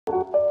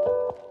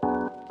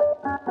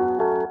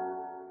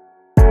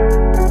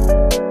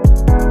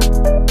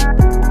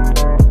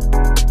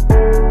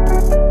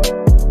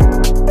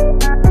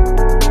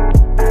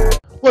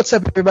What's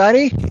up,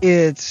 everybody?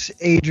 It's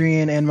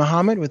Adrian and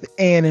Muhammad with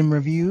A&M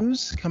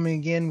Reviews, coming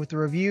again with a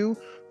review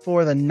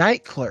for The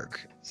Night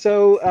Clerk.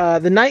 So,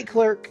 The Night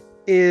Clerk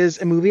is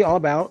a movie all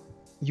about,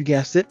 you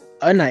guessed it,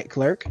 a night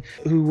clerk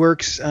who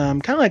works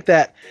kind of like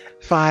that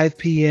 5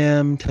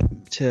 p.m.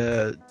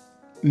 to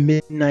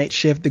midnight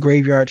shift, the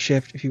graveyard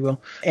shift, if you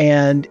will.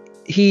 And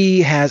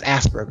he has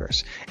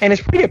Asperger's. And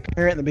it's pretty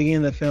apparent in the beginning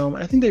of the film.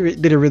 I think they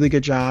did a really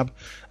good job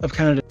of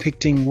kind of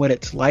depicting what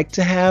it's like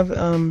to have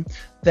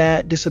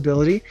that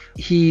disability.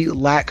 He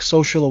lacks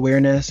social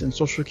awareness and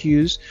social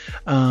cues,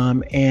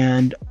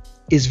 and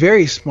is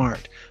very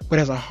smart, but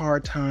has a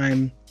hard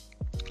time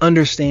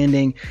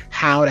understanding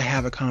how to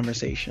have a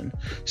conversation.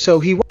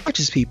 So he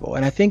watches people,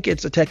 and I think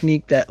it's a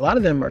technique that a lot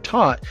of them are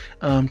taught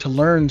to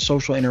learn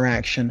social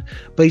interaction,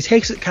 but he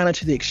takes it kind of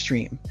to the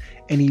extreme,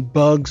 and he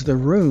bugs the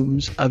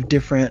rooms of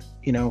different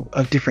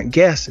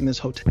guests in this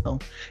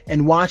hotel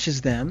and watches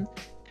them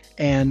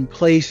and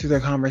plays through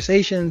their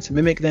conversations,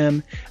 mimic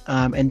them,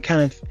 and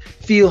kind of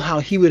feel how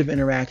he would have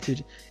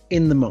interacted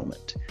in the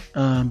moment.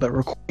 But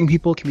recording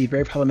people can be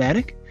very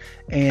problematic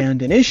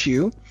and an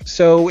issue,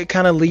 so it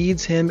kind of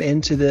leads him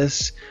into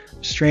this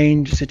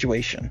strange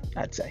situation,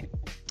 I'd say.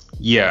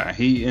 Yeah,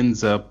 he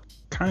ends up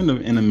kind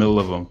of in the middle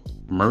of a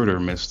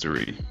murder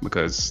mystery,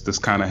 because this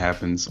kind of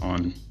happens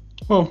on,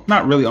 well,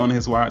 not really on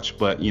his watch,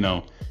 but,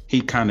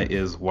 he kind of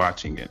is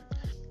watching it.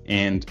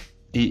 And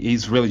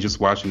he's really just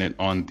watching it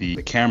on the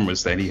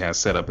cameras that he has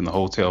set up in the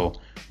hotel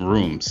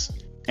rooms.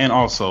 And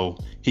also,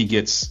 he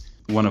gets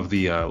one of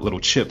the little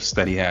chips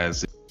that he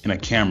has in a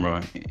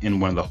camera in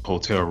one of the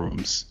hotel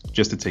rooms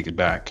just to take it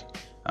back,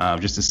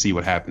 just to see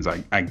what happens,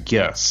 I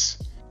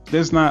guess.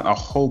 There's not a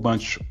whole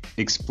bunch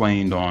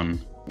explained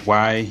on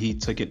why he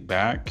took it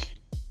back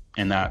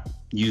and not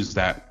use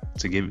that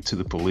to give it to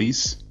the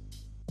police.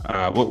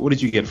 What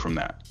did you get from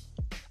that?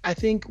 I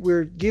think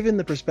we're given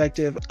the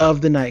perspective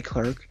of the night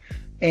clerk,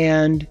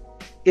 and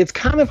it's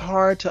kind of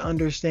hard to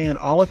understand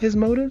all of his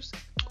motives,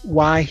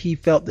 why he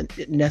felt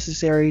it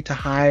necessary to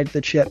hide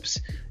the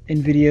chips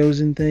in videos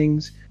and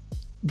things.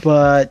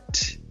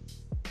 But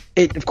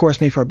it, of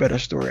course, made for a better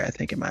story, I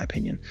think, in my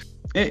opinion.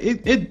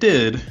 It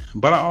did,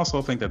 but I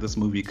also think that this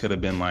movie could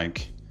have been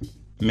like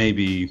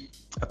maybe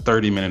a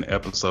 30-minute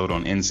episode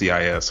on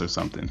NCIS or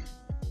something.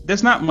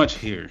 There's not much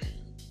here.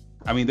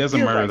 I mean, there's a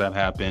murder that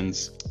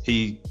happens.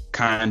 He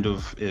kind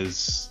of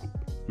is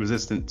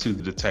resistant to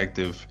the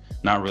detective,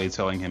 not really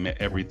telling him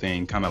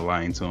everything, kind of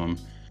lying to him.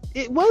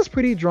 It was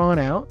pretty drawn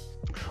out.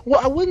 Well,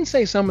 I wouldn't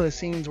say some of the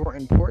scenes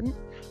weren't important,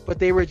 but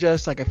they were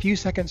just like a few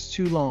seconds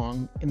too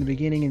long in the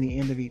beginning and the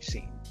end of each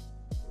scene.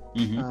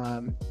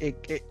 Mm-hmm.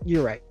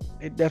 You're right.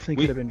 It definitely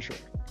could have been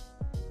shorter.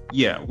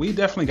 Yeah, we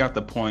definitely got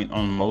the point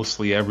on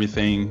mostly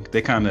everything.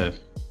 They kind of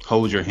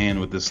hold your hand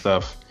with this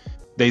stuff.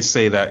 They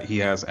say that he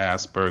has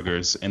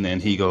Asperger's, and then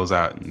he goes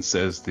out and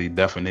says the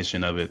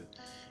definition of it,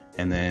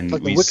 and then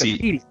like we the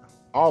see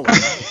all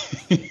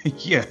of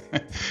it. Yeah.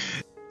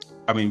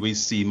 I mean, we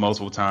see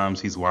multiple times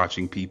he's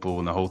watching people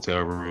in the hotel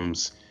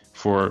rooms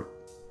for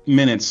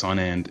minutes on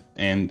end,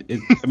 and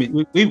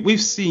we've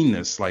seen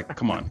this. Like,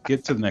 come on,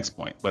 get to the next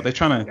point. But they're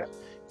trying to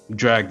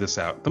drag this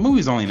out. The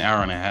movie's only an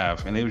hour and a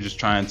half, and they were just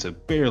trying to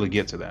barely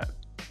get to that.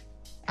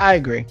 I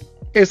agree.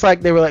 It's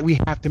like they were like, we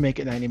have to make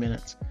it 90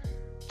 minutes.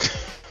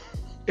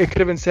 It could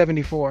have been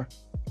 74,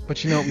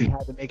 but we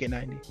had to make it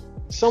 90.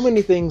 So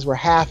many things were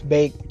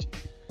half-baked.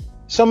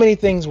 So many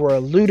things were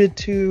alluded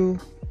to.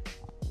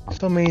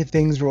 So many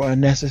things were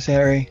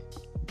unnecessary.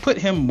 Put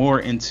him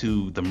more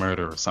into the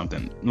murder or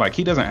something. Like,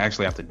 he doesn't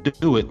actually have to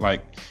do it.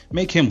 Like,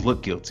 make him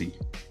look guilty.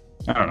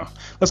 I don't know.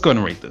 Let's go ahead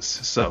and rate this.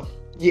 So,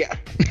 yeah.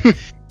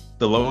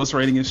 The lowest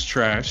rating is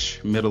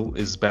trash, middle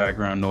is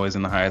background noise,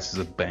 and the highest is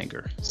a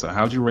banger. So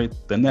how'd you rate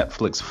the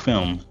Netflix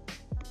film,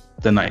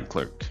 The Night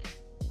Clerk?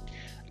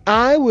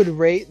 I would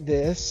rate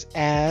this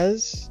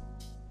as,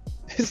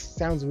 this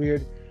sounds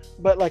weird,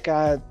 but like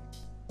a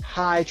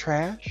high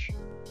trash.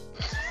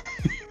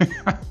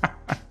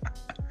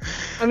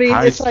 I mean,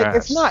 high it's trash. Like,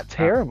 it's not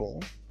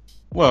terrible.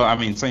 Well, I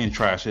mean, saying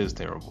trash is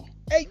terrible.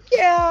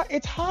 Yeah,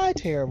 it's high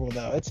terrible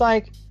though. It's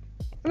like,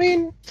 I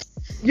mean,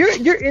 you're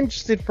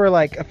interested for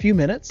like a few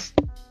minutes,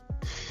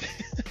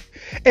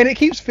 and it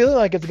keeps feeling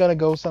like it's gonna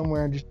go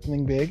somewhere and do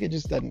something big. It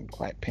just doesn't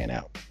quite pan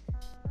out.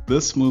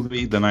 This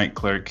movie, The Night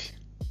Clerk,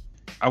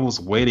 I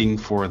was waiting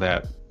for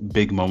that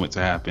big moment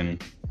to happen,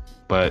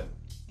 but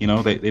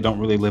they don't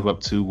really live up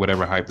to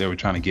whatever hype they were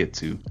trying to get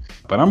to.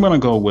 But I'm gonna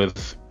go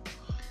with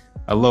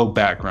a low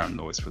background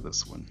noise for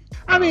this one.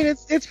 I mean,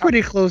 it's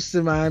pretty close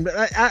to mine, but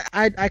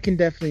I can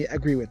definitely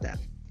agree with that.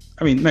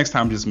 I mean, next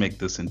time just make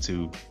this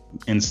into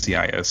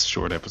NCIS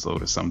short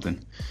episode or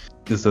something.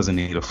 This doesn't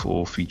need a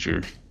full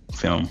feature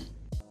film.